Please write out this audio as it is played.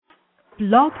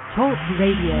Blog Talk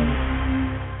Radio.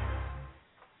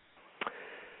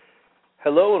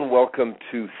 Hello and welcome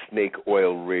to Snake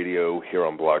Oil Radio here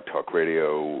on Blog Talk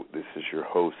Radio. This is your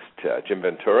host, Jim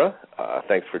Ventura.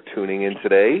 Thanks for tuning in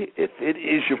today. If it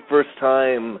is your first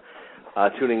time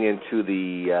tuning into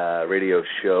the radio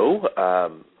show,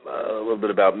 a little bit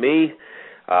about me.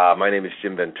 My name is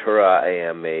Jim Ventura. I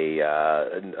am a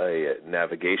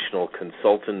navigational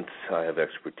consultant. I have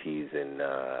expertise in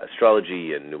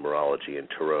astrology and numerology and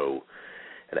tarot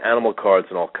and animal cards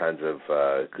and all kinds of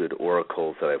good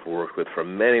oracles that I've worked with for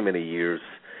many, many years.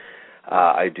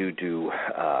 I do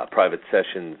private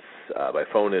sessions by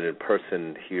phone and in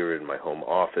person here in my home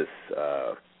office,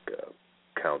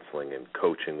 counseling and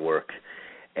coaching work.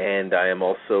 And I am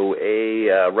also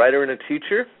a writer and a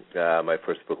teacher. My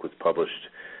first book was published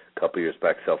a couple years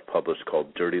back, self-published,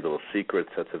 called Dirty Little Secrets.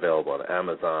 That's available on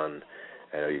Amazon.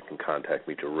 I know you can contact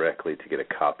me directly to get a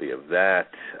copy of that.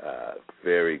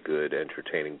 Very good,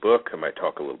 entertaining book. I might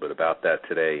talk a little bit about that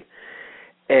today.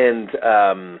 And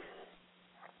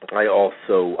I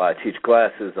also teach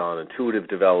classes on intuitive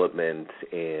development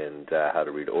and how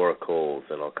to read oracles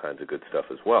and all kinds of good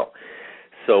stuff as well.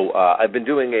 So I've been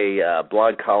doing a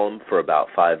blog column for about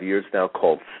 5 years now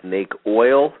called Snake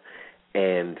Oil.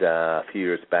 And a few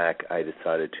years back, I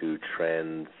decided to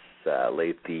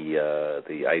translate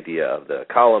the idea of the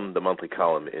column, the monthly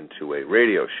column, into a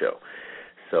radio show.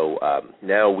 So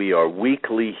now we are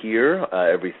weekly here,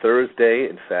 every Thursday.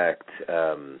 In fact,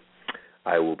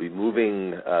 I will be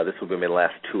moving, this will be my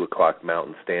last 2 o'clock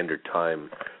Mountain Standard Time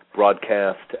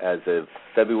broadcast as of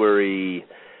February.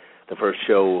 The first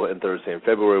show on Thursday in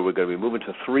February, we're going to be moving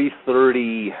to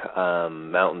 3:30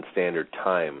 Mountain Standard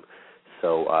Time.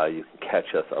 So you can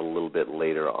catch us a little bit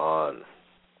later on.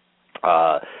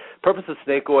 Purpose of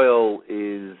Snake Oil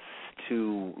is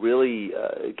to really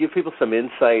give people some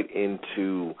insight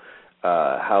into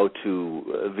how to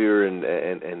veer and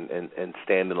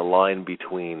stand in a line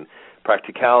between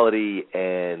practicality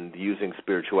and using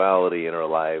spirituality in our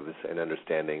lives and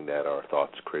understanding that our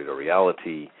thoughts create a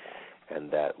reality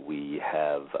and that we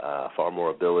have far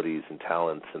more abilities and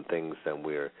talents and things than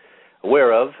we're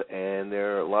aware of, and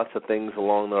there are lots of things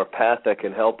along our path that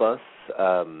can help us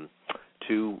to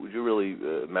really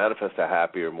manifest a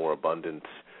happier, more abundant,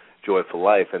 joyful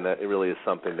life. And that it really is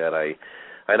something that I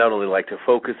not only like to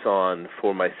focus on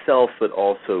for myself, but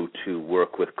also to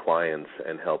work with clients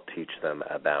and help teach them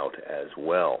about as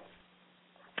well.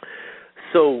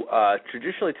 So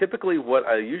traditionally, typically what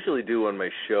I usually do on my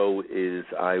show is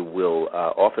I will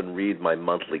often read my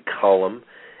monthly column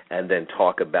and then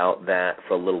talk about that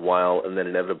for a little while, and then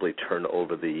inevitably turn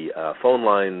over the phone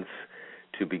lines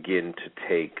to begin to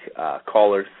take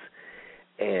callers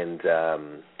and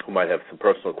who might have some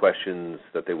personal questions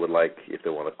that they would like, if they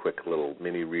want a quick little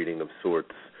mini reading of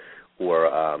sorts, or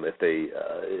if they,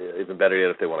 even better yet,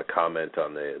 if they want to comment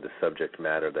on the subject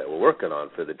matter that we're working on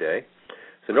for the day.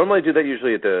 So normally I do that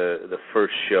usually at the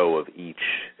first show of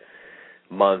each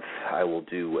month. I will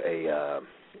do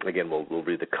again, we'll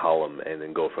read the column and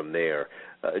then go from there.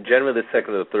 Generally, the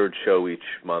second or the third show each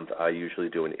month, I usually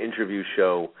do an interview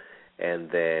show, and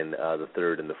then the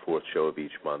third and the fourth show of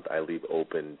each month, I leave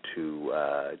open to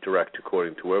direct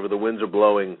according to wherever the winds are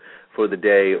blowing for the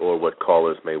day or what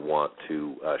callers may want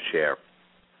to share.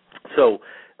 So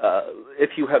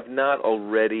if you have not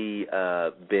already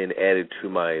been added to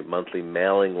my monthly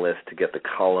mailing list to get the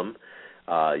column,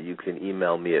 you can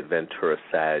email me at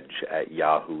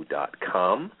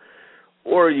venturasag@yahoo.com,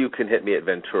 or you can hit me at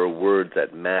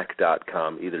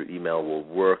venturawords@mac.com. Either email will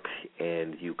work,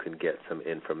 and you can get some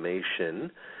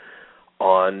information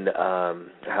on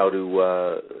how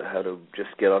to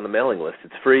just get on the mailing list.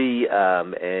 It's free,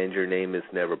 and your name is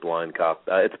never blind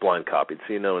it's blind copied,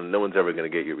 so no one's ever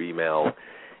going to get your email.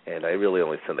 And I really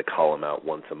only send the column out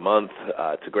once a month.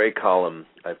 It's a great column.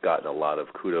 I've gotten a lot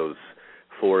of kudos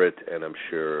for it, and I'm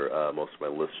sure most of my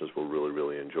listeners will really,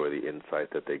 really enjoy the insight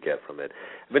that they get from it.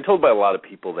 I've been told by a lot of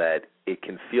people that it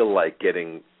can feel like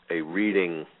getting a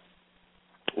reading,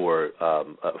 or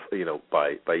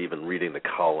by even reading the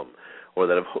column, or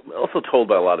that I'm also told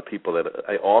by a lot of people that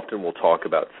I often will talk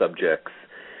about subjects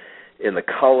in the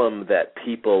column that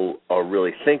people are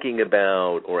really thinking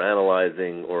about or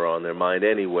analyzing or on their mind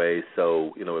anyway.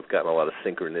 So we've gotten a lot of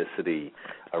synchronicity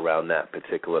around that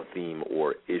particular theme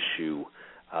or issue.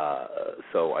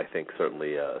 So I think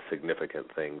certainly a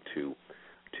significant thing to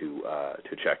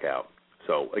check out.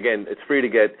 So again, it's free to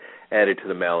get added to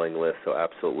the mailing list, so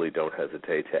absolutely don't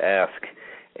hesitate to ask.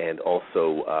 And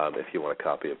also, if you want a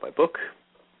copy of my book,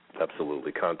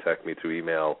 absolutely contact me through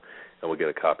email, and we'll get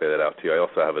a copy of that out to you. I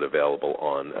also have it available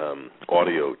on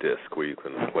audio disc, where you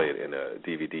can play it in a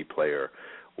DVD player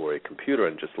or a computer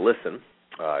and just listen.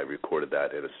 I recorded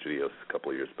that in a studio a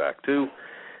couple of years back, too,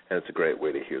 and it's a great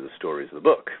way to hear the stories of the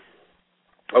book.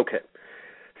 Okay,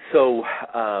 so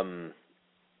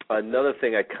another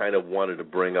thing I kind of wanted to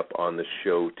bring up on the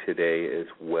show today as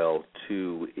well,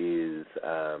 too, is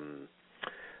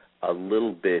a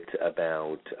little bit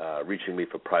about reaching me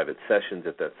for private sessions.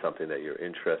 If that's something that you're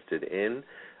interested in,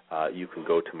 you can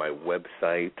go to my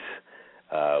website,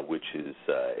 which is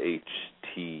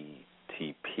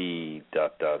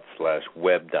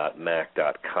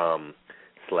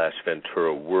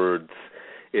http://web.mac.com/Ventura Words,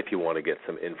 if you want to get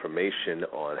some information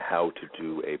on how to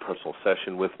do a personal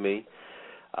session with me.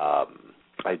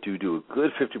 I do a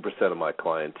good 50% of my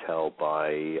clientele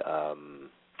by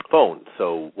phone.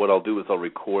 So what I'll do is I'll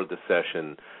record the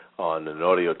session on an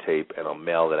audio tape, and I'll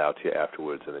mail that out to you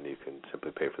afterwards, and then you can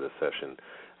simply pay for the session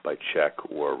by check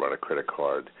or run a credit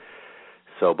card.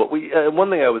 So, but one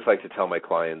thing I always like to tell my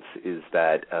clients is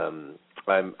that I'm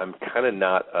kind of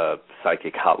not a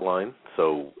psychic hotline,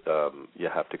 so you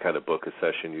have to kind of book a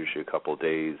session, usually a couple of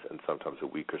days and sometimes a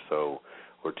week or so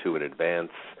or two in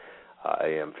advance. I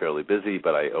am fairly busy,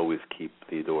 but I always keep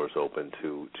the doors open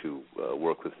to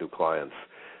work with new clients.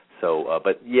 So,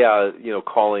 but yeah,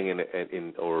 calling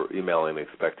in or emailing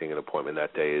expecting an appointment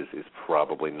that day is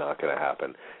probably not going to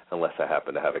happen unless I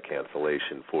happen to have a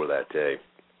cancellation for that day.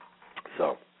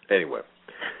 So, anyway.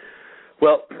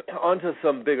 Well, on to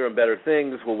some bigger and better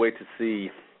things. We'll wait to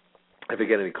see if we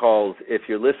get any calls. If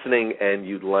you're listening and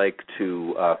you'd like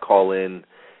to call in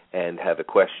and have a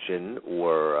question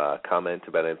or comment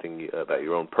about anything about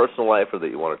your own personal life or that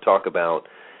you want to talk about,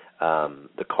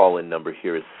 the call-in number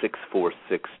here is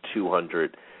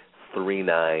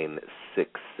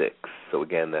 646-200-3966. So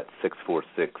again, that's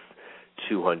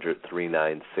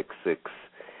 646-200-3966.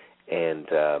 And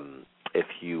if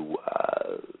you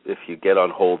get on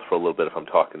hold for a little bit, if I'm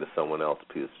talking to someone else,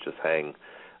 please just hang.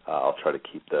 I'll try to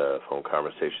keep the phone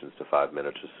conversations to 5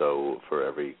 minutes or so for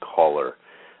every caller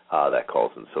that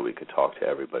calls in, so we could talk to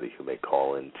everybody who may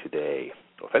call in today.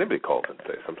 Or if anybody calls in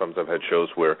today. Sometimes I've had shows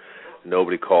where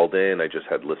nobody called in. I just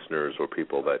had listeners or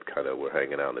people that kind of were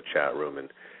hanging out in the chat room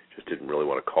and just didn't really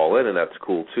want to call in, and that's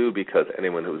cool too, because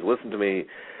anyone who's listened to me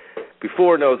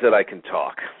before knows that I can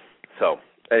talk. So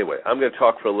anyway, I'm going to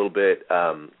talk for a little bit.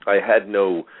 I had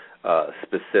no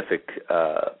specific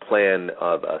plan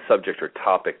of a subject or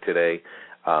topic today.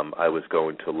 I was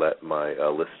going to let my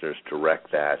listeners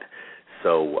direct that.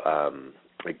 So,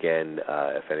 again,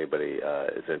 if anybody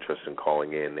is interested in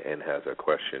calling in and has a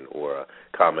question or a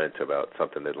comment about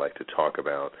something they'd like to talk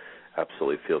about,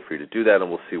 absolutely feel free to do that, and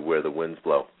we'll see where the winds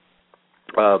blow.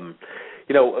 Well,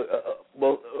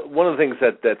 one of the things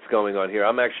that's going on here,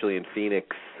 I'm actually in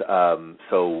Phoenix,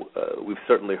 so we've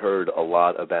certainly heard a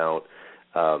lot about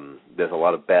there's a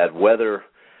lot of bad weather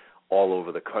all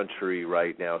over the country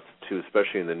right now, too,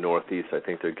 especially in the Northeast. I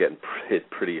think they're getting hit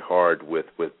pretty hard with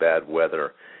bad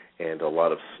weather and a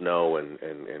lot of snow and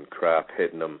crap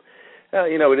hitting them.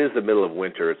 It is the middle of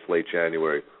winter. It's late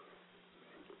January.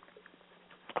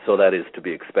 So that is to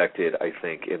be expected, I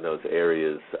think, in those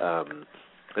areas.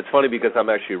 It's funny because I'm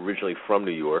actually originally from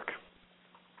New York,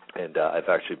 and I've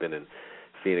actually been in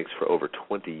Phoenix for over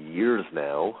 20 years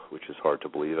now, which is hard to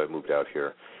believe. I moved out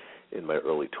here in my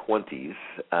early 20s,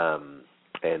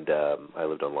 and I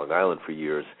lived on Long Island for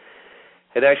years.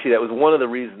 And actually, that was one of the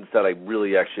reasons that I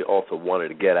really actually also wanted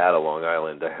to get out of Long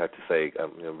Island. I have to say,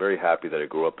 I'm very happy that I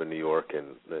grew up in New York,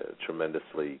 and a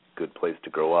tremendously good place to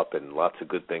grow up, and lots of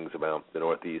good things about the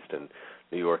Northeast and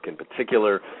New York in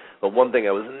particular. But one thing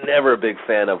I was never a big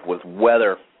fan of was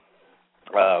weather.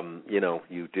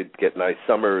 You did get nice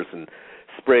summers and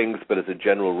springs, but as a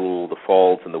general rule, the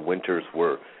falls and the winters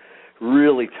were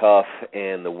really tough,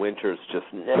 and the winters just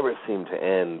never seem to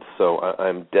end. So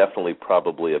I'm definitely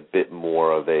probably a bit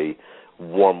more of a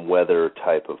warm weather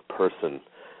type of person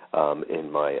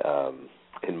in my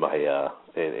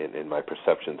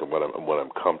perceptions and what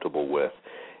I'm comfortable with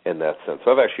in that sense.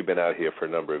 So I've actually been out here for a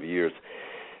number of years,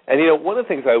 and one of the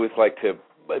things I always like to,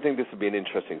 I think this would be an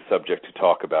interesting subject to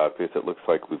talk about, because it looks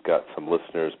like we've got some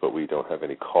listeners, but we don't have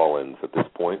any call-ins at this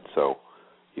point, so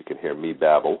you can hear me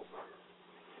babble.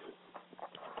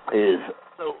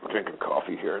 Drinking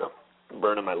coffee here and I'm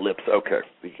burning my lips. Okay,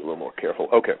 be a little more careful.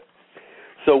 Okay,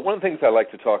 so one of the things I like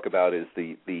to talk about is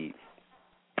the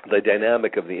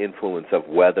dynamic of the influence of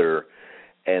weather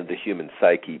and the human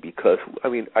psyche, because I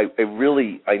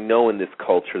know in this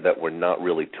culture that we're not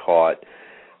really taught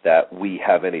that we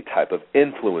have any type of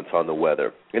influence on the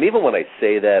weather. And even when I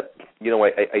say that,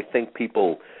 I think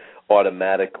people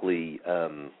automatically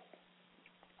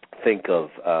think of,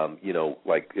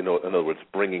 in other words,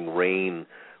 bringing rain.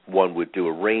 One would do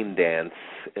a rain dance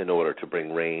in order to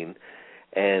bring rain.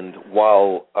 And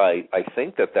while I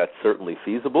think that that's certainly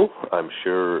feasible, I'm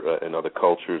sure in other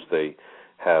cultures they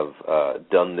have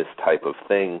done this type of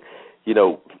thing.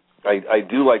 I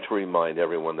do like to remind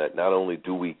everyone that not only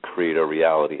do we create our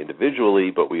reality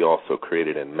individually, but we also create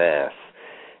it en masse.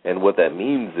 And what that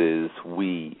means is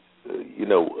we,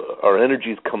 our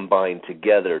energies combine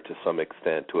together to some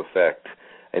extent to affect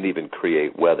and even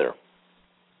create weather.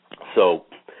 So,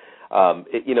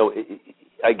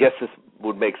 I guess this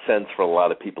would make sense for a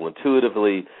lot of people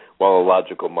intuitively, while our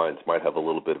logical minds might have a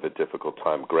little bit of a difficult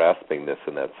time grasping this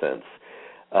in that sense.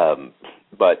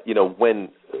 But when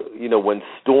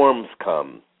storms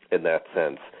come in that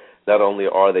sense, not only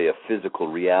are they a physical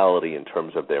reality in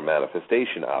terms of their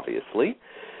manifestation, obviously,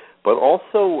 but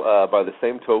also by the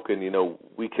same token,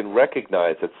 we can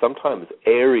recognize that sometimes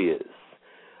areas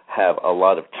have a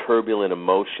lot of turbulent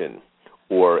emotion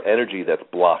or energy that's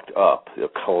blocked up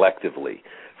collectively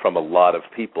from a lot of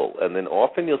people. And then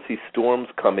often you'll see storms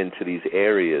come into these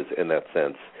areas in that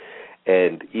sense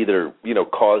and either,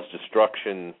 cause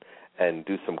destruction and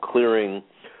do some clearing,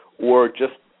 or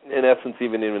just, in essence,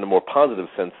 even in a more positive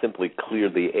sense, simply clear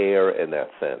the air in that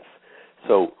sense.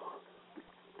 So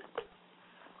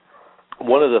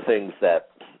one of the things that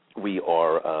we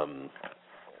are,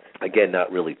 again,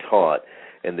 not really taught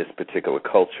in this particular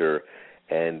culture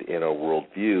and in our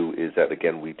worldview is that,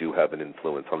 again, we do have an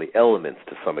influence on the elements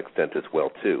to some extent as well,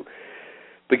 too.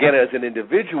 But again, as an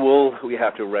individual, we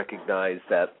have to recognize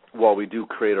that while we do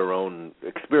create our own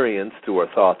experience through our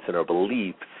thoughts and our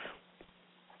beliefs,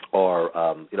 our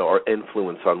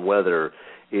influence on weather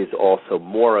is also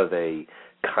more of a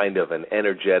kind of an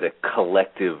energetic,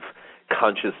 collective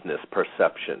consciousness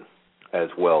perception as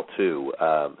well, too.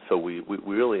 So we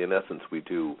really, in essence, we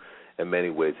do, in many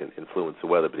ways, influence the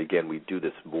weather. But again, we do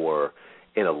this more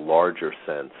in a larger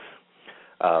sense.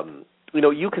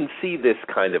 You can see this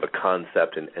kind of a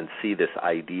concept and see this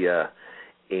idea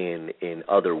in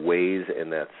other ways in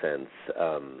that sense.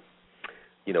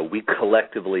 We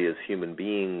collectively as human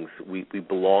beings, we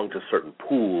belong to certain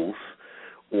pools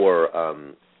or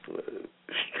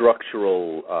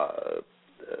structural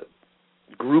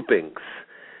groupings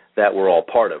that we're all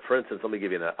part of. For instance, let me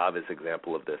give you an obvious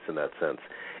example of this in that sense.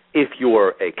 If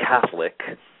you're a Catholic,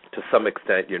 to some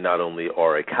extent you not only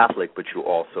are a Catholic, but you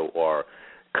also are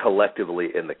collectively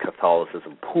in the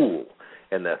Catholicism pool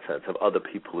in that sense of other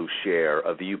people who share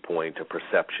a viewpoint, a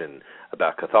perception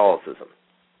about Catholicism.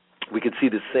 We could see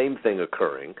the same thing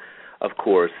occurring, of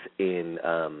course, in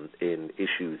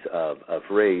issues of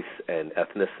race and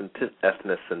ethnicity.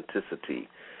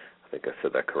 I think I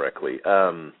said that correctly.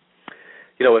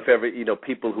 If ever,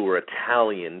 people who are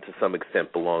Italian to some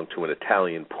extent belong to an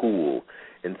Italian pool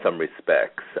in some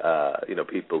respects.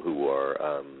 People who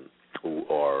are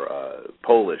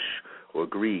Polish or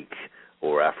Greek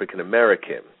or African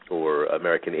American or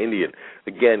American Indian,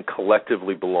 again,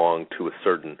 collectively belong to a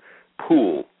certain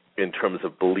pool in terms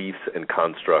of beliefs and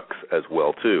constructs as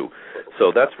well, too.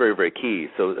 So that's very, very key.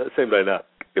 So same dynamic.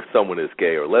 If someone is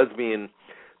gay or lesbian,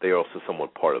 they are also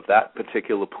somewhat part of that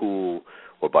particular pool,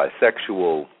 or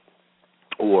bisexual,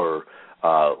 or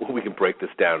we can break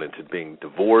this down into being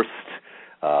divorced,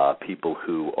 people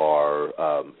who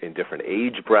are in different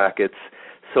age brackets.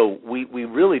 So we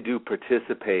really do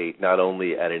participate not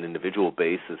only at an individual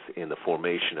basis in the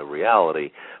formation of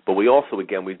reality, but we also,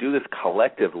 again, we do this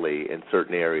collectively in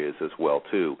certain areas as well,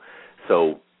 too.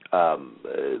 So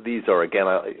these are, again,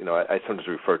 I sometimes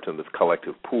refer to them as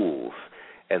collective pools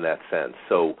in that sense.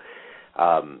 So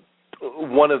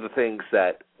one of the things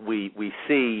that we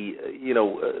see,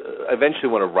 I eventually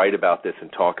want to write about this and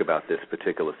talk about this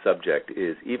particular subject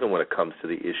is even when it comes to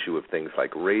the issue of things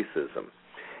like racism.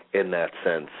 In that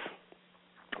sense,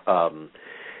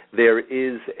 there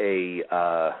is a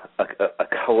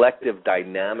collective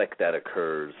dynamic that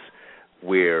occurs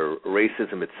where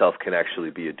racism itself can actually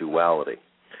be a duality.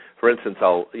 For instance,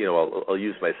 I'll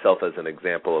use myself as an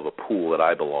example of a pool that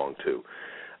I belong to.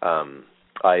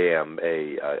 I am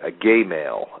a gay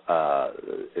male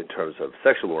in terms of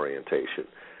sexual orientation.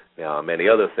 Now, many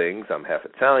other things. I'm half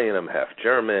Italian, I'm half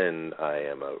German, I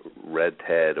am a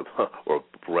redhead or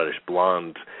reddish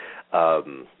blonde.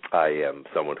 I am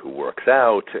someone who works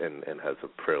out and has a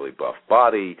fairly buff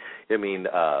body. I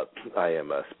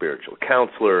am a spiritual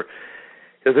counselor.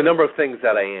 There's a number of things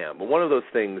that I am. But one of those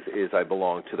things is I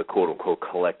belong to the quote-unquote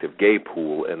collective gay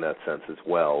pool in that sense as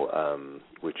well,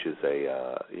 which is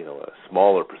a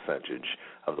smaller percentage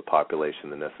of the population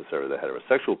than necessarily the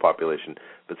heterosexual population,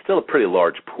 but still a pretty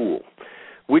large pool,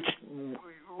 which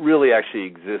really actually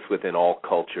exists within all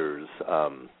cultures,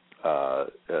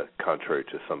 contrary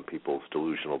to some people's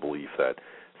delusional belief that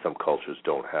some cultures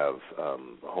don't have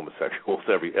homosexuals.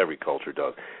 Every culture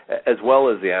does, as well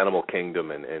as the animal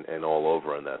kingdom and all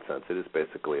over in that sense. It is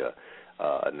basically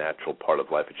a natural part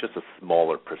of life. It's just a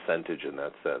smaller percentage in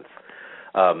that sense.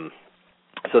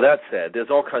 So that said, there's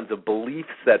all kinds of beliefs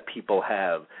that people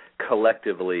have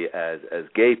collectively as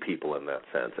gay people in that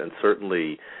sense, and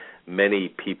certainly many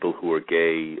people who are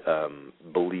gay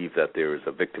believe that there is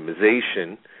a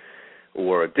victimization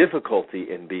or a difficulty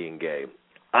in being gay.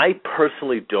 I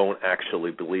personally don't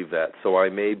actually believe that, so I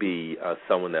may be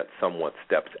someone that somewhat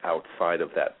steps outside of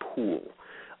that pool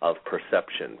of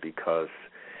perception, because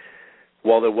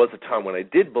while there was a time when I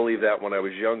did believe that when I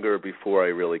was younger, before I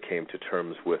really came to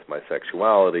terms with my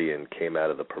sexuality and came out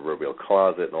of the proverbial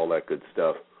closet and all that good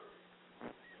stuff,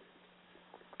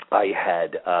 I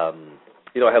had I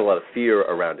had a lot of fear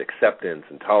around acceptance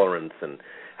and tolerance and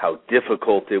how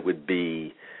difficult it would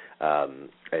be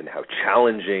and how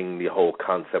challenging the whole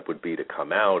concept would be to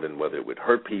come out, and whether it would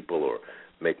hurt people or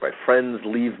make my friends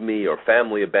leave me or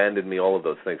family abandon me, all of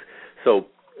those things. So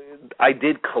I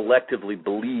did collectively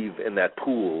believe in that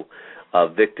pool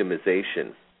of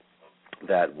victimization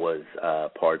that was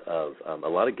part of a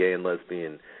lot of gay and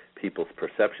lesbian people's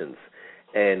perceptions.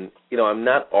 And, I'm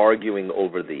not arguing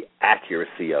over the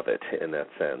accuracy of it in that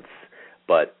sense,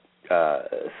 but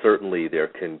certainly there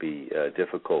can be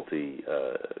difficulty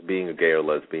being a gay or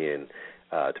lesbian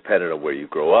depending on where you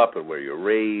grow up and where you're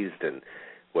raised and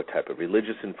what type of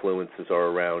religious influences are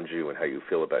around you and how you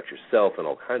feel about yourself and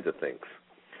all kinds of things.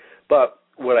 But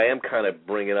what I am kind of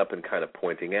bringing up and kind of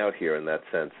pointing out here in that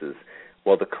sense is,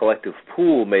 while the collective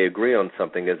pool may agree on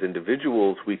something, as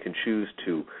individuals we can choose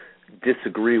to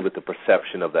disagree with the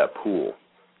perception of that pool.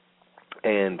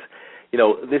 And,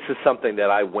 this is something that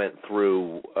I went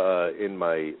through in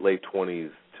my late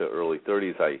 20s to early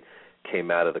 30s. I came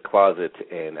out of the closet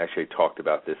and actually talked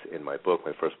about this in my book,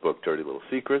 my first book, Dirty Little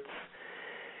Secrets,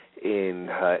 in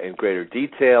greater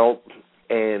detail.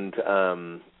 And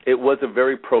it was a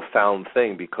very profound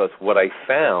thing, because what I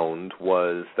found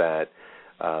was that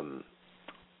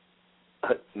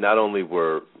not only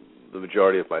were the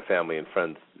majority of my family and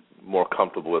friends more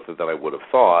comfortable with it than I would have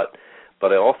thought,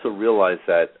 but I also realized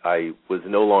that I was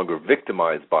no longer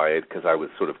victimized by it, because I was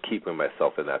sort of keeping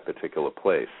myself in that particular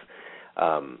place.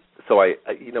 So I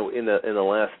in the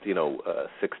last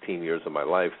 16 years of my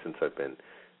life, since I've been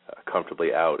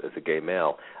comfortably out as a gay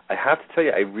male, I have to tell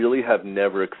you, I really have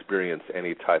never experienced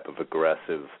any type of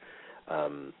aggressive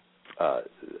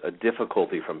a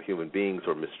difficulty from human beings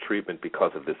or mistreatment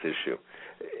because of this issue.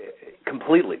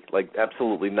 Completely,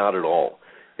 absolutely not at all.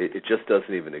 It just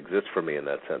doesn't even exist for me in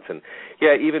that sense. And,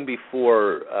 yeah, even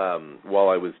before, while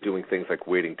I was doing things like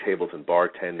waiting tables and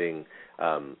bartending,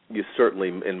 you certainly,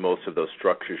 in most of those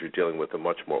structures, you're dealing with a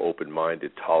much more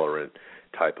open-minded, tolerant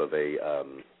type of a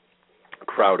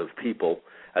crowd of people,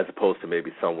 as opposed to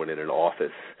maybe someone in an office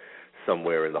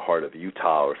somewhere in the heart of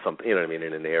Utah or something, in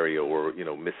an area, or,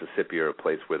 Mississippi, or a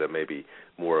place where there may be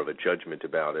more of a judgment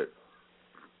about it.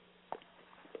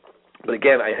 But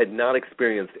again, I had not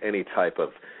experienced any type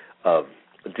of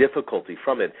difficulty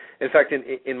from it. In fact,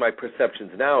 in my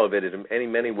perceptions now of it,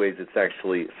 in many ways, it's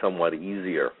actually somewhat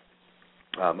easier.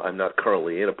 I'm not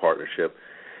currently in a partnership,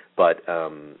 but,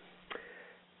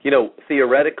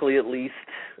 theoretically at least,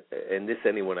 and this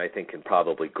anyone I think can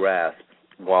probably grasp,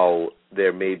 while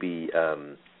there may be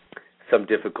some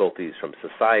difficulties from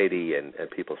society and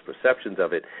people's perceptions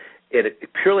of it,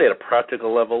 purely at a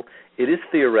practical level, it is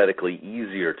theoretically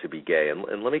easier to be gay,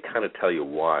 and let me kind of tell you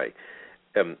why.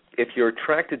 If you're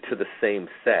attracted to the same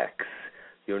sex,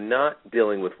 you're not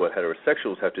dealing with what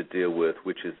heterosexuals have to deal with,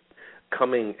 which is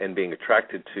coming and being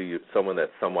attracted to someone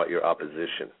that's somewhat your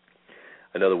opposition.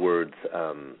 In other words,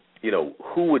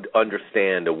 who would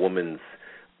understand a woman's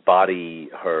body,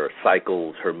 her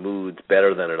cycles, her moods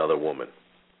better than another woman?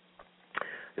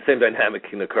 The same dynamic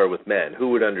can occur with men. Who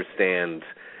would understand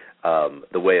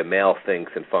the way a male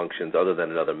thinks and functions other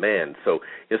than another man? So,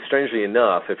 strangely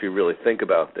enough, if you really think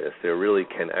about this, there really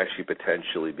can actually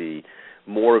potentially be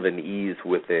more of an ease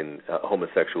within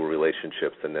homosexual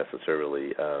relationships than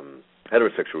necessarily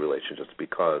heterosexual relationships,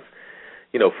 because,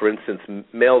 for instance,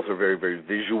 males are very, very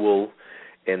visual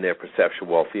in their perception,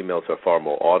 while females are far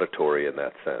more auditory in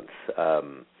that sense.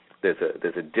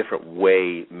 There's a different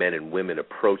way men and women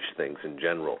approach things in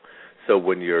general. So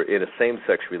when you're in a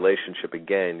same-sex relationship,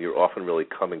 again, you're often really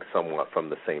coming somewhat from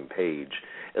the same page,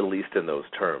 at least in those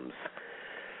terms.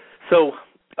 So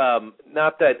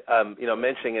Not that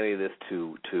mentioning any of this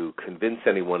to convince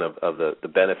anyone of the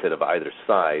benefit of either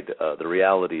side. The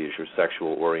reality is your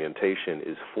sexual orientation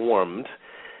is formed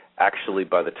actually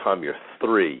by the time you're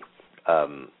 3.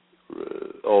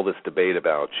 All this debate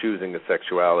about choosing a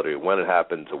sexuality, when it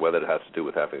happens, or whether it has to do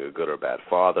with having a good or bad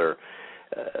father,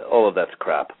 all of that's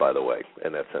crap, by the way,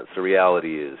 in that sense. The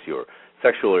reality is your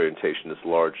sexual orientation is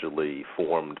largely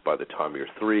formed by the time you're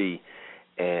 3,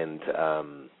 and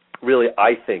really,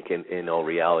 I think in all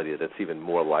reality that's even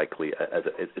more likely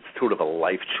it's sort of a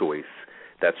life choice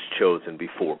that's chosen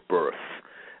before birth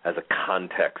as a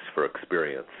context for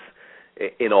experience.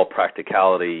 In all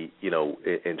practicality,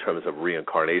 in terms of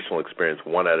reincarnational experience,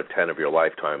 1 out of 10 of your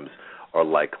lifetimes are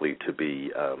likely to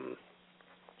be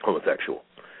homosexual,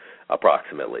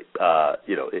 approximately.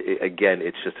 Again,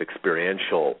 it's just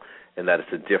experiential, and that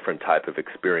it's a different type of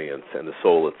experience, and the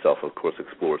soul itself, of course,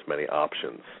 explores many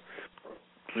options.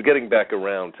 So getting back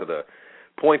around to the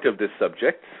point of this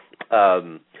subject,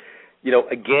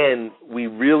 again, we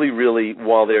really,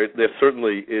 while there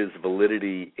certainly is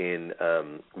validity in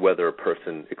whether a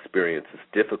person experiences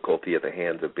difficulty at the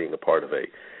hands of being a part of a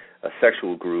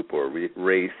sexual group or a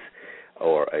race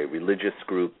or a religious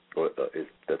group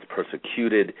that's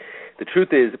persecuted, the truth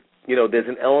is, there's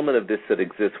an element of this that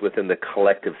exists within the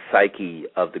collective psyche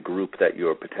of the group that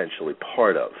you're potentially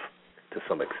part of to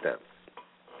some extent.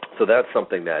 So that's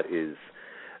something that is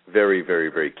very, very,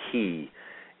 very key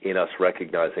in us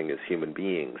recognizing as human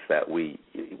beings that we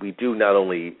do not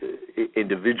only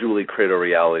individually create a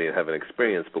reality and have an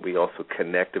experience, but we also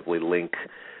connectively link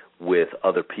with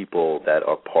other people that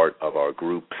are part of our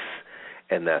groups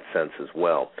in that sense as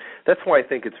well. That's why I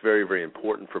think it's very, very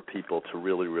important for people to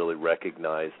really, really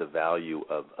recognize the value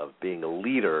of being a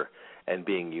leader and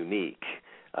being unique,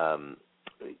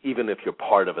 even if you're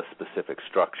part of a specific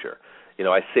structure.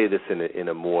 I say this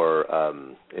in more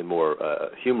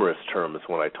humorous terms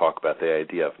when I talk about the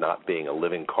idea of not being a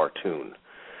living cartoon.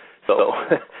 So,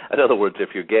 in other words, if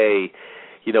you're gay,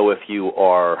 if you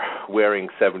are wearing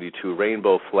 72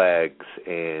 rainbow flags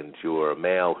and you're a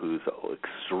male who's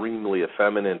extremely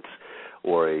effeminate,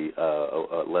 or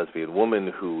a lesbian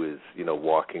woman who is,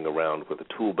 walking around with a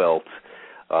tool belt,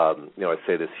 I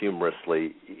say this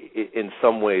humorously. In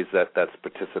some ways, that's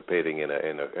participating in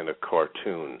a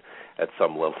cartoon at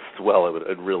some level as well.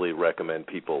 I'd really recommend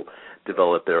people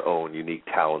develop their own unique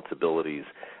talents, abilities,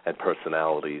 and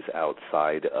personalities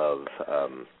outside of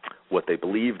what they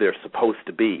believe they're supposed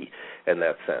to be in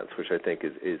that sense, which I think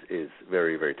is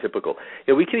very, very typical.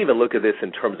 We can even look at this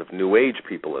in terms of New Age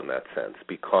people in that sense,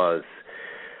 because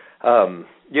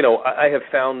I have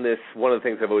found this, one of the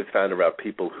things I've always found about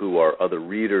people who are other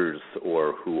readers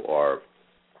or who are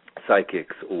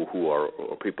psychics or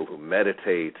or people who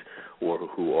meditate or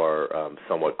who are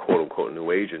somewhat quote-unquote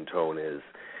New Age in tone is,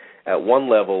 at one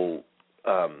level,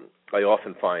 I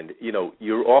often find,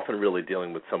 you're often really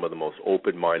dealing with some of the most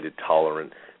open-minded,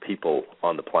 tolerant people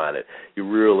on the planet. You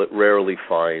rarely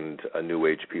find New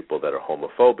Age people that are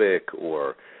homophobic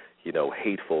or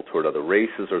hateful toward other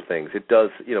races or things. It does,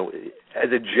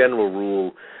 as a general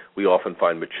rule, we often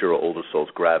find mature older souls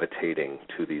gravitating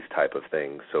to these type of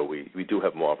things. So we do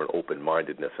have more of an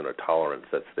open-mindedness and a tolerance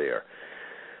that's there.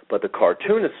 But the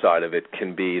cartoonist side of it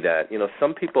can be that,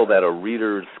 some people that are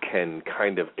readers can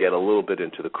kind of get a little bit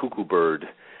into the cuckoo bird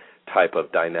type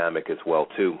of dynamic as well,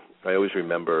 too. I always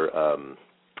remember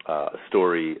a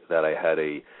story that I had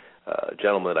a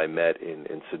gentleman I met in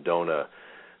Sedona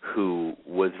who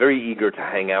was very eager to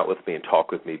hang out with me and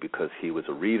talk with me because he was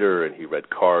a reader and he read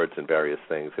cards and various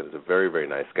things. He was a very, very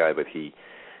nice guy, but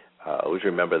I always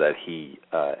remember that he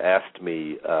asked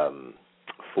me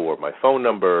for my phone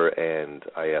number, and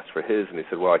I asked for his, and he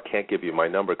said, well, I can't give you my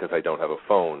number because I don't have a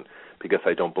phone, because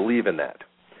I don't believe in that.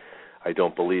 I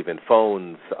don't believe in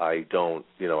phones. I don't,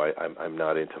 I'm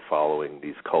not into following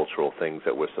these cultural things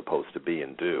that we're supposed to be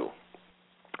and do.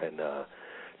 And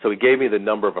so he gave me the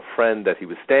number of a friend that he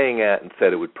was staying at and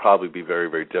said it would probably be very,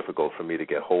 very difficult for me to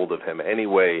get hold of him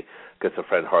anyway, because the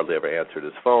friend hardly ever answered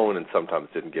his phone and sometimes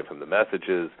didn't give him the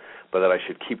messages, but that I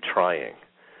should keep trying.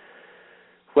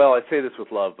 Well, I say this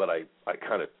with love, but I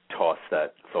kind of tossed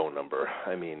that phone number.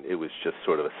 I mean, it was just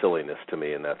sort of a silliness to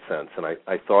me in that sense, and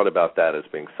I thought about that as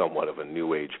being somewhat of a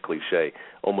New Age cliche,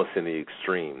 almost in the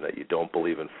extreme, that you don't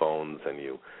believe in phones and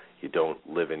you don't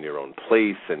live in your own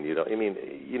place, and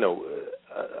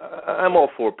I'm all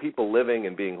for people living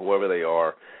and being whoever they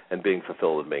are and being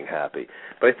fulfilled and being happy.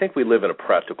 But I think we live in a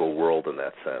practical world in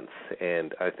that sense,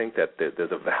 and I think that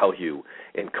there's a value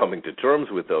in coming to terms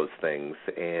with those things.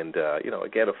 And,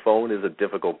 again, a phone is a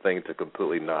difficult thing to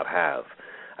completely not have.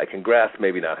 I can grasp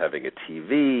maybe not having a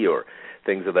TV or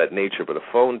things of that nature, but a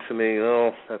phone to me,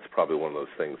 that's probably one of those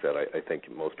things that I think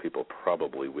most people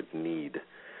probably would need.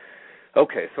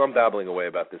 Okay, so I'm babbling away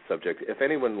about this subject. If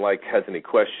anyone has any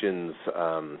questions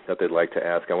that they'd like to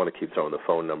ask, I want to keep throwing the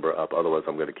phone number up. Otherwise,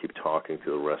 I'm going to keep talking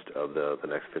through the rest of the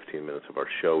next 15 minutes of our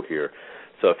show here.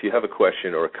 So if you have a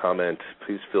question or a comment,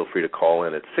 please feel free to call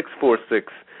in at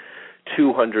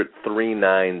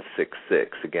 646-200-3966.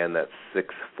 Again, that's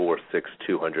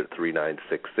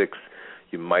 646-200-3966.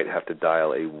 You might have to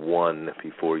dial a 1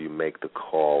 before you make the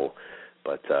call.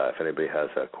 But if anybody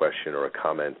has a question or a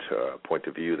comment or a point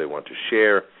of view they want to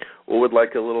share, or would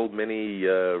like a little mini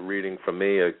reading from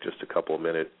me, just a couple of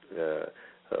minute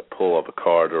pull of a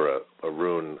card or a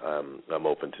rune, I'm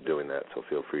open to doing that. So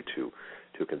feel free to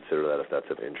consider that if that's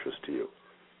of interest to you.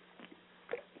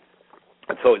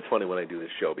 And so it's funny when I do this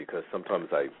show because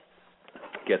sometimes I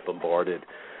get bombarded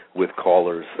with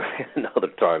callers, and other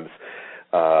times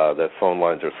the phone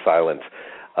lines are silent.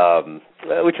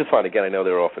 Which is fine. Again, I know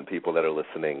there are often people that are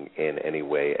listening in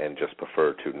anyway and just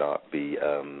prefer to not be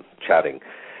chatting.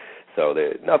 So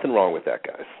there's nothing wrong with that,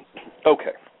 guys.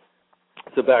 Okay.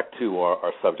 So back to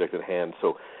our subject at hand.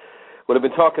 So what I've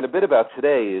been talking a bit about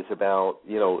today is about,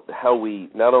 how we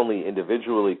not only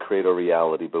individually create our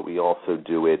reality, but we also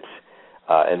do it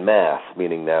en masse,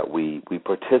 meaning that we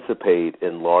participate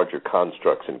in larger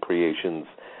constructs and creations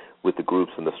with the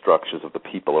groups and the structures of the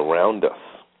people around us.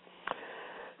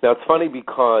 Now, it's funny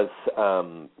because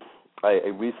I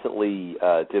recently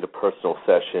did a personal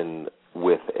session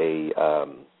with a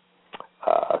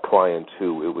client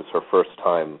who it was her first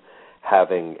time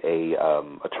having a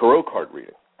tarot card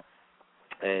reading.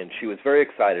 And she was very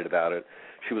excited about it.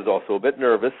 She was also a bit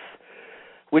nervous,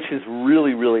 which is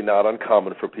really, really not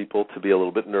uncommon for people to be a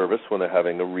little bit nervous when they're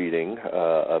having a reading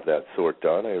of that sort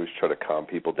done. I always try to calm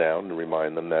people down and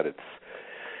remind them that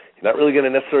you're not really going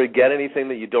to necessarily get anything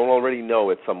that you don't already know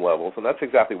at some levels, and that's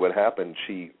exactly what happened.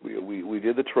 We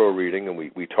did the tarot reading, and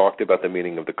we talked about the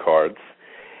meaning of the cards,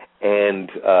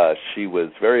 and she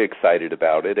was very excited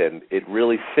about it, and it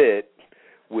really fit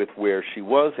with where she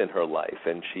was in her life.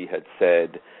 And she had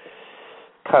said,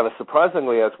 kind of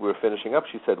surprisingly, as we were finishing up,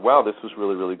 she said, wow, this was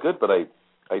really, really good, but I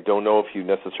don't know if you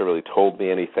necessarily told me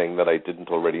anything that I didn't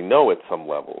already know at some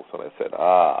levels. And I said,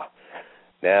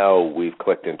 now we've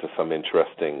clicked into some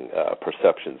interesting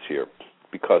perceptions here,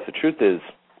 because the truth is,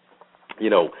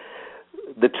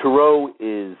 the tarot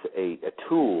is a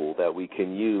tool that we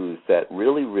can use that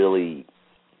really, really,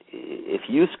 if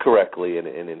used correctly and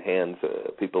in hands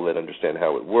people that understand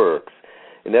how it works,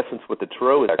 in essence what the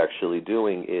tarot is actually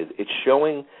doing is it's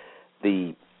showing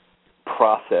the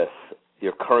process,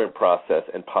 your current process,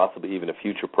 and possibly even a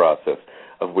future process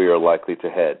of where you're likely to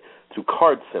head through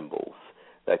card symbols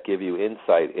that give you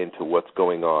insight into what's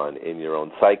going on in your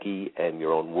own psyche and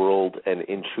your own world and,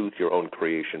 in truth, your own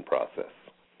creation process.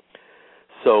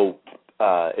 So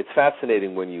it's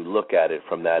fascinating when you look at it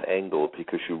from that angle,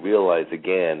 because you realize,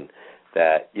 again,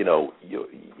 that, our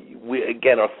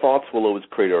thoughts will always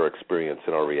create our experience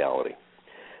and our reality.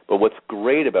 But what's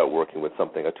great about working with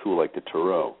a tool like the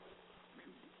tarot,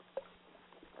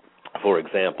 for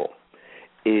example,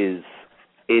 is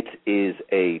it is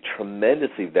a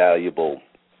tremendously valuable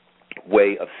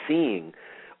way of seeing,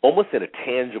 almost in a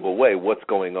tangible way, what's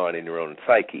going on in your own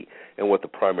psyche and what the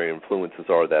primary influences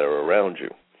are that are around you.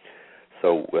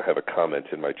 So we'll have a comment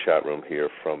in my chat room here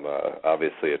from,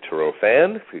 obviously, a Tarot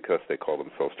fan, because they call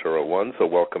themselves Tarot One. So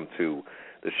welcome to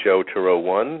the show, Tarot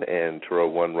One. And Tarot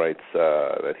One writes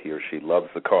that he or she loves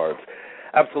the cards.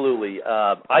 Absolutely.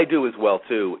 I do as well,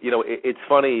 too. It's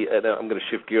funny, and I'm going to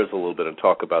shift gears a little bit and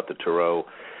talk about the Tarot.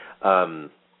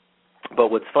 But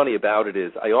what's funny about it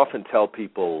is I often tell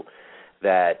people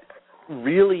that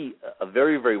really a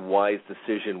very, very wise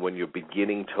decision when you're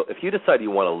beginning to, if you decide you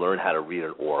want to learn how to read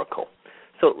an oracle.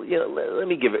 So, let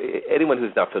me give anyone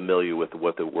who's not familiar with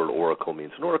what the word oracle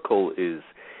means. An oracle is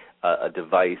a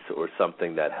device or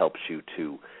something that helps you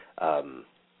to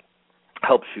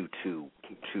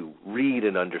read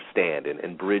and understand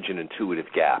and bridge an intuitive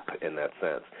gap in that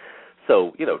sense.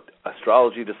 So,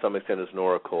 astrology to some extent is an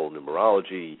oracle,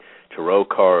 numerology, tarot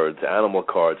cards, animal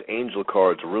cards, angel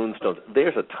cards, rune stones.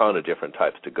 There's a ton of different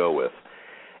types to go with.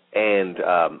 And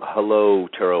hello,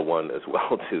 Tarot One, as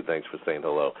well, too. Thanks for saying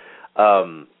hello.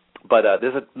 But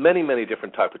there's many, many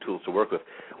different type of tools to work with.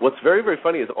 What's very, very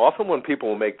funny is often when people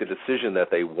will make the decision that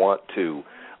they want to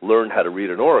learn how to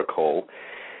read an oracle,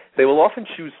 they will often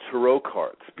choose tarot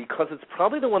cards because it's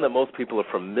probably the one that most people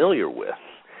are familiar with.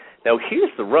 Now, here's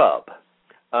the rub.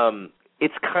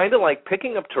 It's kind of like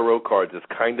picking up tarot cards is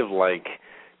kind of like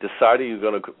deciding you're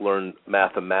going to learn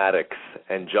mathematics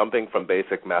and jumping from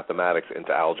basic mathematics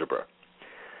into algebra.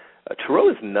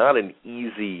 Tarot is not an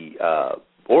easy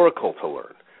oracle to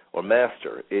learn or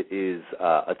master. It's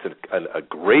a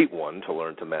great one to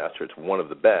learn to master. It's one of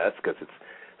the best because it's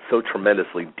so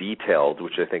tremendously detailed,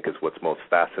 which I think is what's most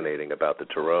fascinating about the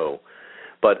Tarot.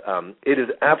 But it is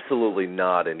absolutely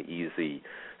not an easy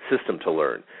system to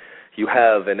learn. You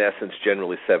have, in essence,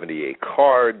 generally 78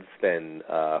 cards. Then,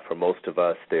 for most of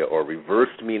us, there are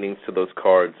reversed meanings to those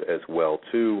cards as well,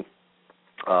 too.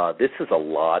 This is a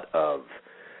lot of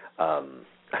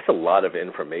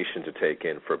information to take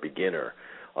in for a beginner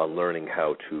on learning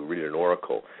how to read an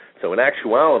oracle. So in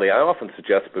actuality, I often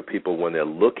suggest for people when they're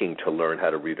looking to learn how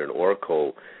to read an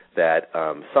oracle that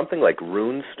something like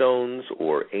rune stones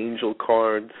or angel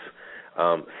cards,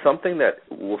 something that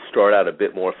will start out a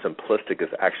bit more simplistic is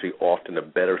actually often a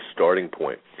better starting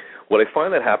point. What I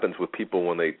find that happens with people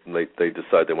when they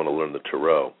decide they want to learn the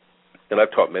Tarot, and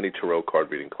I've taught many Tarot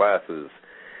card reading classes,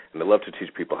 and I love to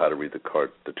teach people how to read the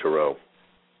Tarot,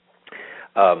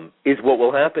 is what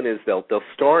will happen is they'll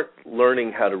start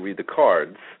learning how to read the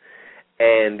cards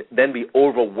and then be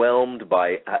overwhelmed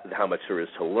by how much there is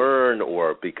to learn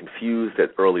or be confused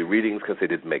at early readings because they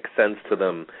didn't make sense to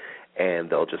them, and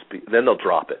they'll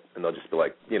drop it, and they'll just be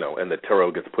like, and the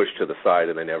Tarot gets pushed to the side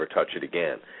and they never touch it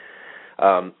again.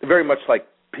 Very much like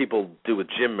people do with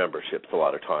gym memberships a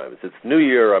lot of times. It's New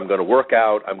Year, I'm going to work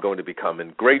out, I'm going to become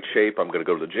in great shape, I'm going to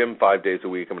go to the gym 5 days a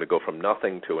week, I'm going to go from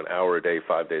nothing to an hour a day,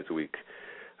 5 days a week.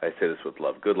 I say this with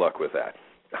love. Good luck with that.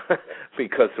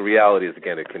 Because the reality is,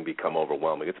 again, it can become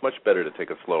overwhelming. It's much better to take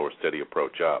a slower, steady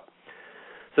approach up.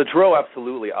 So Tarot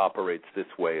absolutely operates this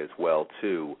way as well,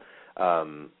 too.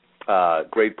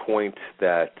 Great point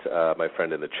that my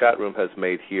friend in the chat room has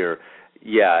made here.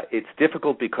 Yeah, it's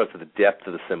difficult because of the depth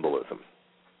of the symbolism.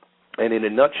 And in a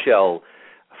nutshell,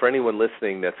 for anyone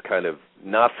listening that's kind of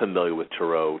not familiar with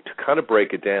Tarot, to kind of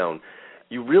break it down,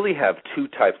 you really have two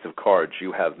types of cards.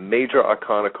 You have major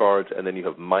arcana cards, and then you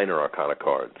have minor arcana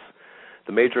cards.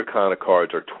 The major arcana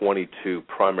cards are 22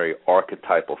 primary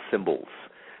archetypal symbols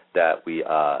that we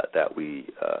all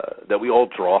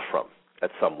draw from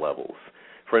at some levels.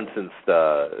 For instance,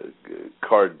 the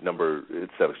card number,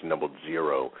 it's actually numbered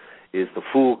 0, is the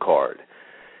Fool card.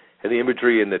 And the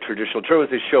imagery in the traditional Tarot is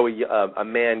they show a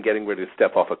man getting ready to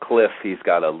step off a cliff. He's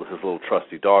got his little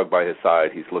trusty dog by his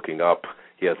side. He's looking up.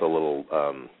 He has a little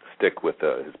stick with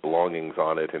his belongings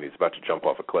on it, and he's about to jump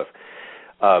off a cliff.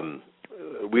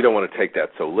 We don't want to take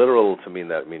that so literal to mean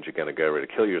that means you're going to get ready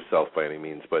to kill yourself by any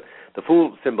means. But the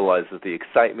Fool symbolizes the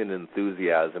excitement and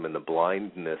enthusiasm and the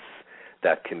blindness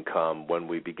that can come when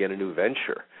we begin a new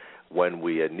venture, when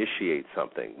we initiate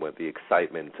something, with the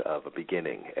excitement of a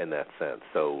beginning in that sense.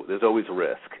 So there's always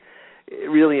risk.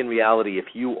 Really, in reality,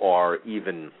 if you are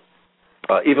even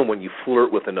when you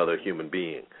flirt with another human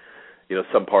being,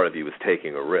 some part of you is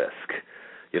taking a risk.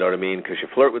 You know what I mean? Because you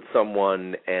flirt with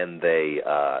someone and they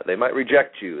might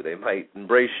reject you, they might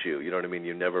embrace you. You know what I mean?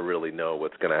 You never really know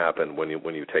what's going to happen when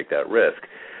you take that risk.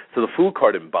 So the Fool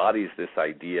card embodies this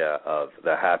idea of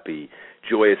the happy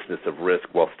joyousness of risk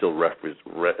while still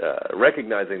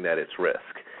recognizing that it's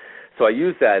risk. So I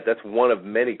use that. That's one of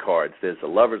many cards. There's a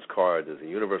Lover's card, there's a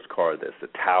Universe card, there's the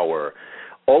Tower.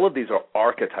 All of these are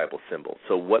archetypal symbols.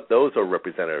 So what those are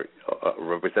representative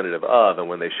of, and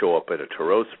when they show up at a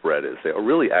Tarot spread, is they are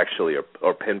really actually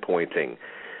are pinpointing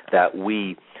that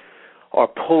we are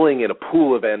pulling in a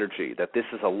pool of energy, that this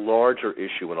is a larger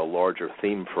issue and a larger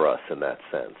theme for us in that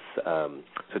sense.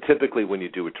 So typically when you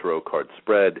do a Tarot card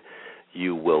spread,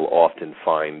 you will often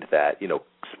find that,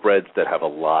 spreads that have a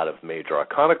lot of major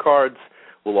arcana cards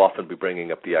will often be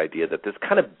bringing up the idea that there's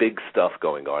kind of big stuff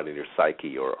going on in your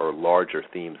psyche or larger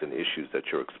themes and issues that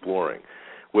you're exploring.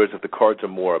 Whereas if the cards are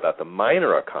more about the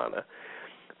minor arcana,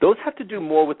 those have to do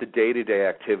more with the day-to-day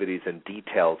activities and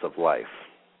details of life.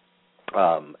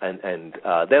 And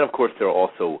then, of course, there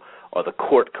also are the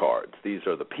court cards. These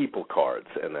are the people cards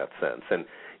in that sense. And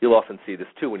you'll often see this,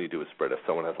 too, when you do a spread. If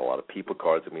someone has a lot of people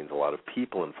cards, it means a lot of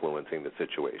people influencing the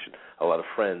situation, a lot of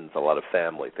friends, a lot of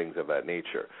family, things of that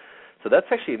nature. So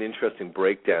that's actually an interesting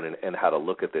breakdown in how to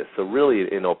look at this. So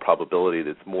really, in all probability,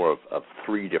 it's more of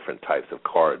three different types of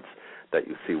cards that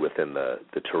you see within the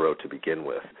Tarot to begin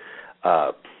with.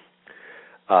 And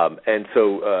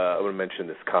so I want to mention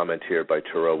this comment here by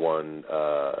Tarot One.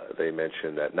 They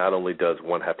mention that not only does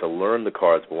one have to learn the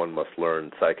cards, but one must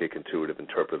learn psychic, intuitive,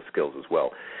 interpretive skills as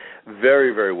well.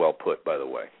 Very, very well put, by the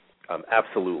way.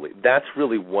 Absolutely. That's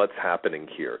really what's happening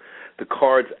here. The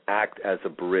cards act as a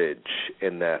bridge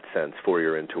in that sense for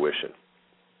your intuition.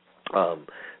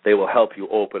 They will help you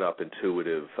open up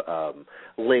intuitive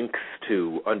links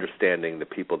to understanding the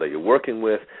people that you're working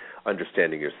with,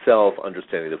 understanding yourself,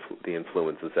 understanding the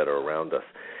influences that are around us.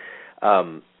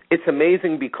 It's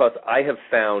amazing because I have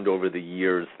found over the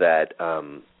years that,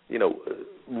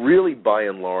 really by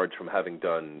and large, from having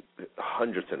done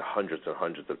hundreds and hundreds and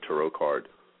hundreds of tarot card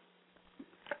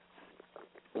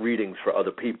readings for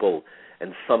other people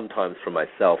and sometimes for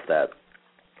myself, that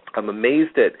I'm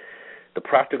amazed at the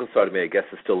practical side of me, I guess,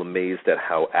 is still amazed at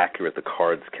how accurate the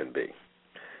cards can be.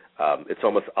 It's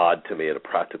almost odd to me at a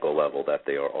practical level that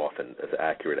they are often as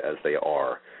accurate as they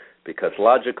are, because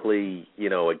logically,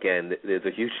 again, there's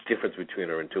a huge difference between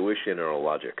our intuition and our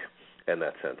logic in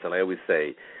that sense. And I always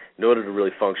say, in order to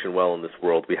really function well in this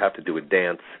world, we have to do a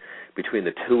dance between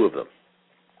the two of them.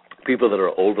 People that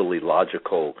are overly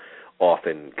logical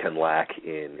often can lack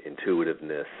in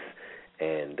intuitiveness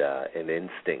and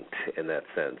instinct in that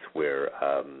sense, where,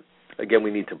 again, we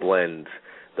need to blend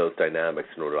those dynamics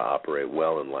in order to operate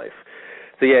well in life.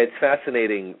 So, yeah, it's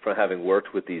fascinating from having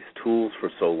worked with these tools for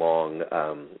so long,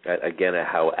 again, at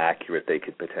how accurate they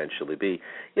could potentially be.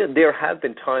 There have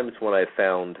been times when I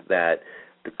found that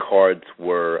the cards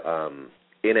were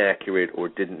inaccurate or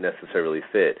didn't necessarily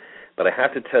fit. But I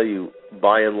have to tell you,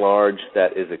 by and large,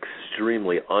 that is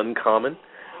extremely uncommon.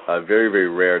 Very, very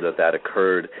rare that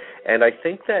occurred. And I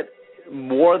think that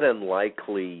more than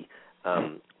likely,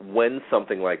 when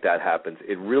something like that happens,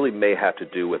 it really may have to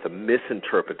do with a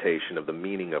misinterpretation of the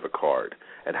meaning of a card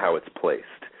and how it's placed.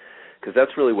 Because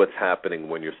that's really what's happening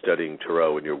when you're studying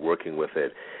tarot and you're working with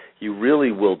it. You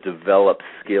really will develop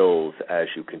skills as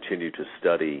you continue to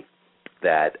study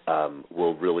that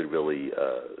will really, really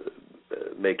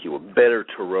make you a better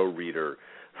tarot reader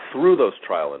through those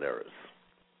trial and errors.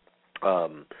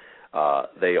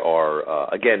 They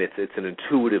are, again, it's an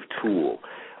intuitive tool,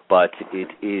 but it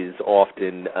is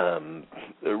often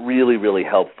really, really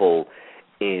helpful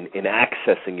in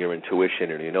accessing your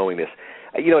intuition and your knowingness.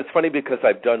 It's funny because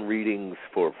I've done readings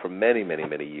for many, many,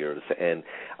 many years, and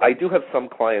I do have some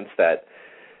clients that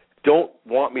don't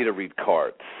want me to read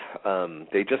cards.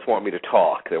 They just want me to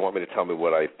talk. They want me to tell me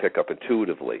what I pick up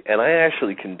intuitively, and I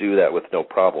actually can do that with no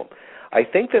problem. I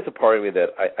think there's a part of me that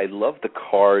I love the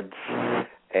cards,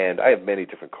 and I have many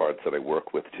different cards that I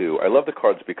work with, too. I love the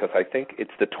cards because I think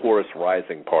it's the Taurus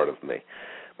rising part of me.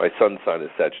 My sun sign is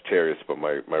Sagittarius, but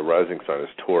my rising sign is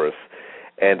Taurus.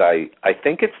 And I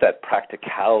think it's that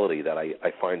practicality that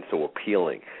I find so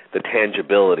appealing, the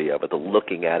tangibility of it, the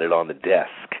looking at it on the desk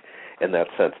in that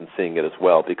sense and seeing it as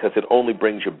well, because it only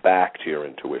brings you back to your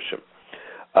intuition.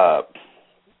 I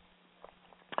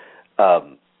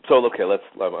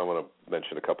want to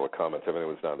mention a couple of comments. If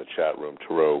anyone's not in the chat room,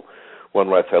 Tarot one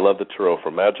writes, I love the Tarot for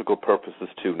magical purposes,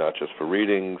 too, not just for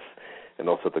readings, and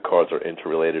also the cards are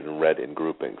interrelated and read in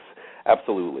groupings.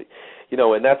 Absolutely.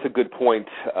 And that's a good point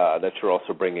that you're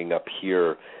also bringing up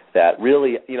here, that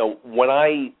really,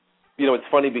 it's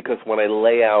funny because when I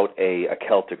lay out a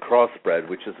Celtic cross spread,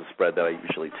 which is a spread that I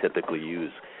usually typically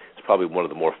use, it's probably one of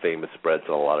the more famous spreads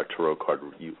that a lot of tarot card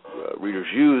readers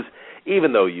use,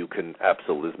 even though you can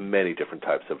there's many different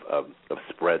types of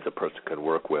spreads a person can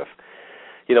work with.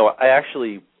 I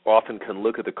actually often can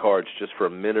look at the cards just for a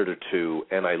minute or two,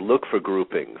 and I look for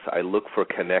groupings. I look for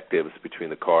connectives between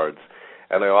the cards,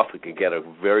 and I often can get a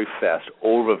very fast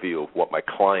overview of what my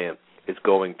client is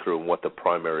going through and what the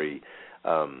primary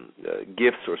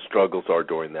gifts or struggles are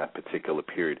during that particular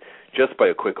period, just by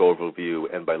a quick overview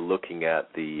and by looking at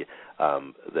the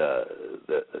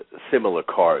similar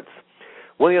cards.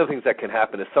 One of the other things that can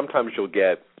happen is sometimes you'll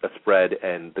get a spread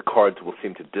and the cards will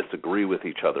seem to disagree with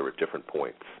each other at different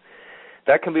points.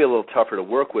 That can be a little tougher to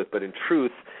work with, but in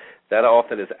truth, that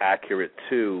often is accurate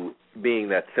too, being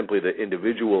that simply the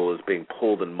individual is being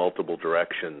pulled in multiple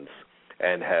directions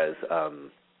and has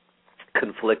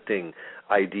conflicting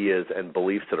ideas and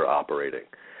beliefs that are operating.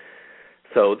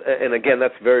 So, and again,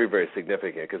 that's very, very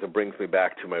significant because it brings me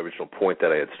back to my original point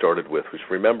that I had started with, which,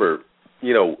 remember,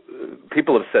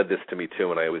 people have said this to me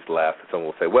too, and I always laugh. Someone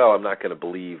will say, well, I'm not going to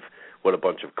believe what a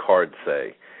bunch of cards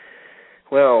say.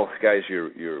 Well, guys,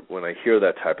 you're when I hear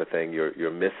that type of thing,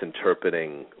 you're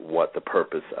misinterpreting what the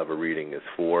purpose of a reading is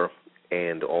for,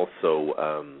 and also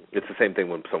it's the same thing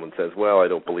when someone says, well, I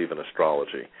don't believe in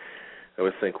astrology. I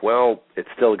always think, well, it's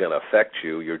still going to affect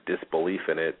you. Your disbelief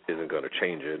in it isn't going to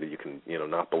change it. You can,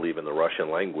 not believe in the Russian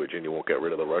language, and you won't get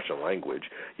rid of the Russian language.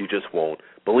 You just won't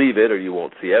believe it, or you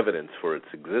won't see evidence for its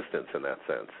existence in that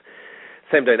sense.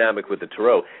 Same dynamic with the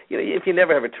tarot. If you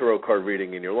never have a tarot card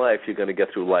reading in your life, you're going to get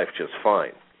through life just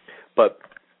fine. But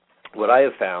what I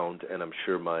have found, and I'm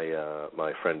sure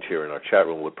my friend here in our chat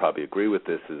room would probably agree with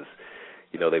this, is,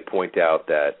 they point out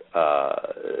that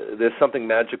there's something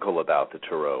magical about the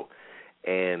tarot.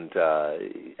 And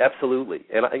absolutely.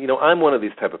 And, I'm one of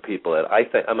these type of people that I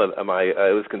think I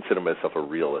always consider myself a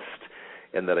realist,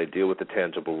 and that I deal with the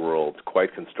tangible world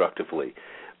quite constructively.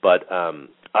 But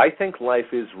I think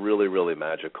life is really, really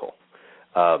magical.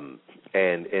 And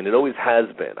it always has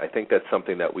been. I think that's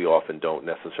something that we often don't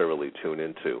necessarily tune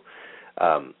into.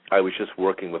 I was just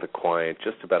working with a client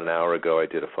just about an hour ago. I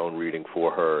did a phone reading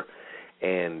for her,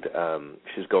 and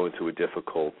she's going through a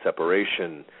difficult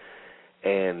separation.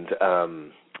 And,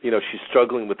 she's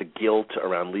struggling with the guilt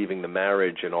around leaving the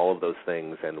marriage and all of those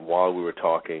things. And while we were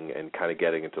talking and kind of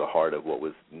getting into the heart of what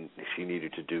she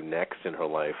needed to do next in her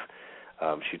life,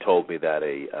 she told me that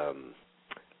a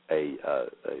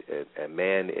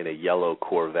man in a yellow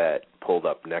Corvette pulled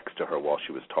up next to her while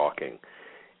she was talking.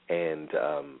 And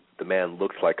the man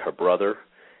looked like her brother,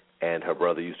 and her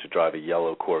brother used to drive a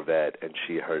yellow Corvette, and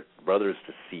her brother's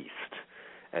deceased.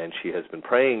 And she has been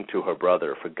praying to her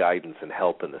brother for guidance and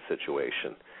help in the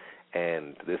situation.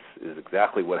 And this is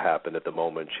exactly what happened at the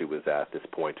moment she was at this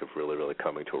point of really, really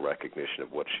coming to a recognition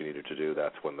of what she needed to do.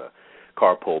 That's when the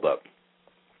car pulled up.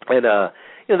 And,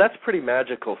 that's pretty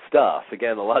magical stuff.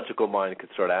 Again, the logical mind could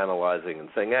start analyzing and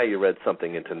saying, you read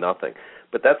something into nothing.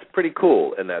 But that's pretty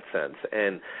cool in that sense.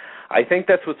 And I think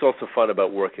that's what's also fun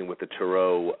about working with the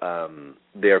tarot.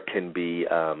 There can be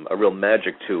a real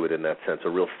magic to it in that sense, a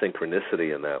real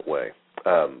synchronicity in that way.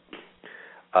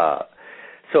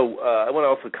 So I want to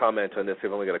also comment on this.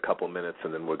 We've only got a couple of minutes,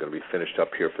 and then we're going to be finished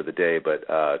up here for the day. But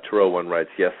Tarot 1 writes,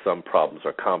 yes, some problems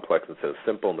are complex instead of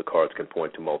simple, and the cards can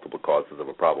point to multiple causes of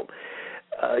a problem.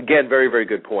 Again, very, very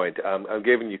good point. I'm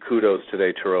giving you kudos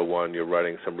today, Tarot 1. You're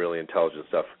writing some really intelligent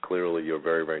stuff. Clearly, you're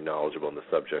very, very knowledgeable on the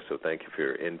subject, so thank you for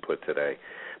your input today.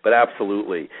 But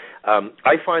absolutely.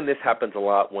 I find this happens a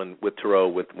lot with Tarot,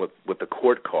 with the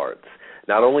court cards.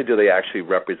 Not only do they actually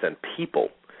represent people,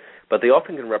 but they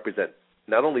often can represent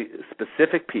not only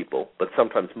specific people, but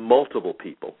sometimes multiple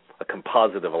people, a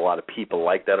composite of a lot of people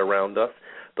like that around us,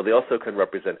 but they also can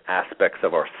represent aspects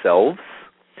of ourselves,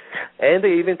 and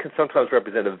they even can sometimes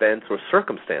represent events or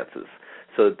circumstances.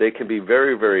 So they can be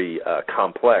very, very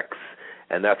complex,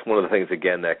 and that's one of the things,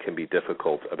 again, that can be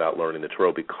difficult about learning the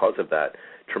tarot because of that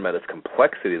tremendous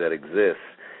complexity that exists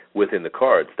within the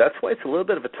cards. That's why it's a little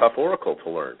bit of a tough oracle to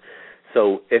learn.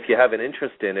 So if you have an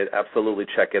interest in it, absolutely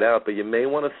check it out, but you may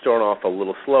want to start off a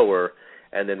little slower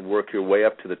and then work your way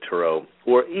up to the tarot,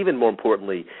 or even more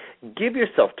importantly, give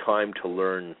yourself time to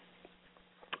learn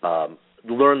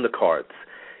the cards.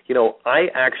 I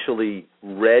actually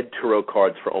read tarot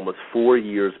cards for almost 4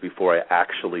 years before I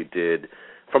actually did,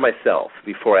 for myself,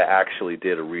 before I actually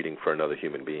did a reading for another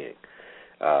human being.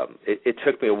 It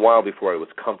took me a while before I was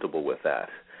comfortable with that.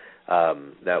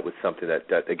 That was something that,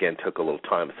 again, took a little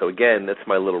time. So, again, that's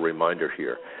my little reminder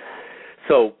here.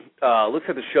 So, looks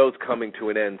like the show's coming to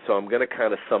an end, so I'm going to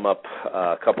kind of sum up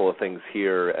a couple of things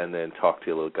here and then talk to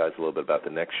you guys a little bit about the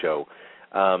next show.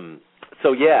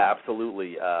 So, yeah,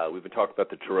 absolutely. We've been talking about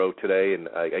the tarot today, and,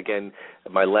 again,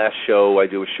 my last show, I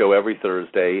do a show every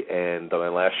Thursday, and my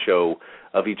last show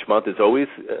of each month is always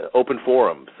open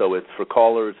forum. So it's for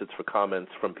callers, it's for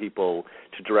comments from people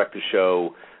to direct the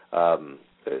show.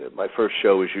 My first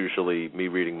show is usually me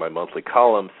reading my monthly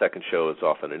column. Second show is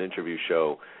often an interview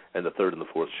show. And the third and the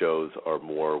fourth shows are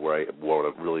more where I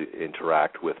want to really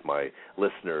interact with my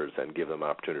listeners and give them an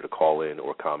opportunity to call in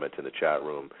or comment in the chat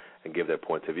room and give their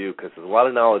points of view, because there's a lot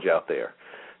of knowledge out there.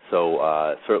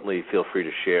 So certainly feel free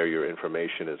to share your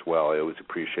information as well. I always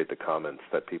appreciate the comments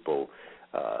that people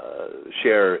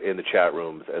share in the chat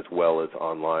rooms as well as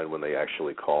online when they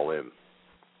actually call in.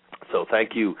 So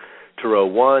thank you, Tarot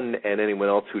 1, and anyone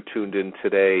else who tuned in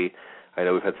today. I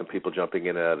know we've had some people jumping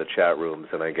in and out of the chat rooms,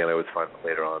 and again, I always find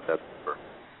later on that for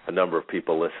a number of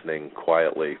people listening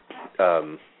quietly. Let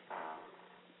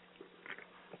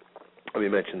me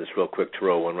mention this real quick.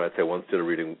 Tarot 1 writes, I once did a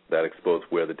reading that exposed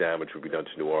where the damage would be done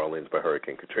to New Orleans by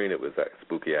Hurricane Katrina. It was that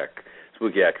spooky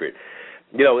accurate.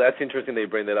 That's interesting they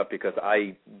bring that up, because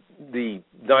the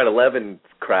 9/11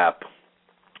 crap,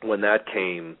 when that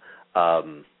came,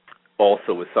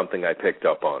 also was something I picked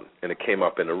up on, and it came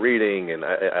up in a reading, and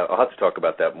I'll have to talk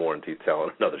about that more in detail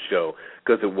on another show,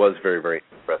 because it was very, very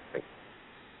interesting.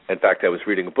 In fact, I was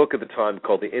reading a book at the time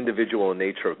called The Individual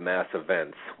Nature of Mass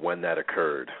Events, When That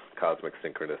Occurred, Cosmic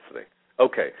Synchronicity.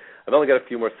 Okay, I've only got a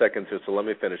few more seconds here, so let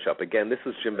me finish up. Again, this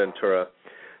is Jim Ventura.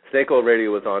 Snake Oil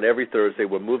Radio is on every Thursday.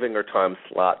 We're moving our time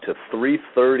slot to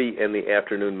 3:30 in the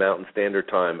afternoon Mountain Standard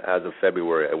Time as of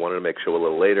February. I wanted to make sure a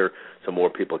little later so more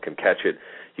people can catch it.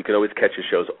 You can always catch the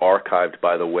shows archived,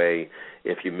 by the way,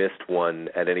 if you missed one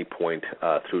at any point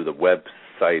through the website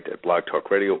site at Blog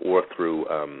Talk Radio or through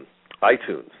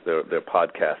iTunes. They're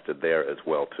podcasted there as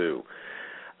well, too.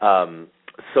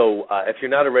 So if you're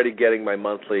not already getting my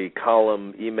monthly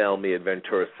column, email me at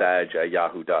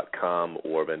venturasag@yahoo.com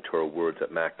or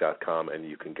venturawords@mac.com, and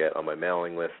you can get on my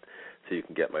mailing list so you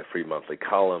can get my free monthly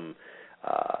column.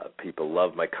 People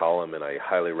love my column, and I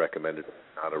highly recommend it. If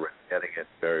you're not already getting it.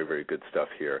 Very, very good stuff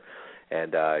here.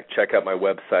 And check out my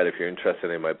website if you're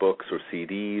interested in my books or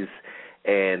CDs.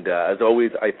 And as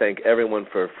always, I thank everyone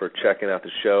for checking out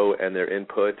the show and their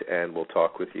input, and we'll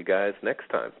talk with you guys next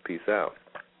time. Peace out.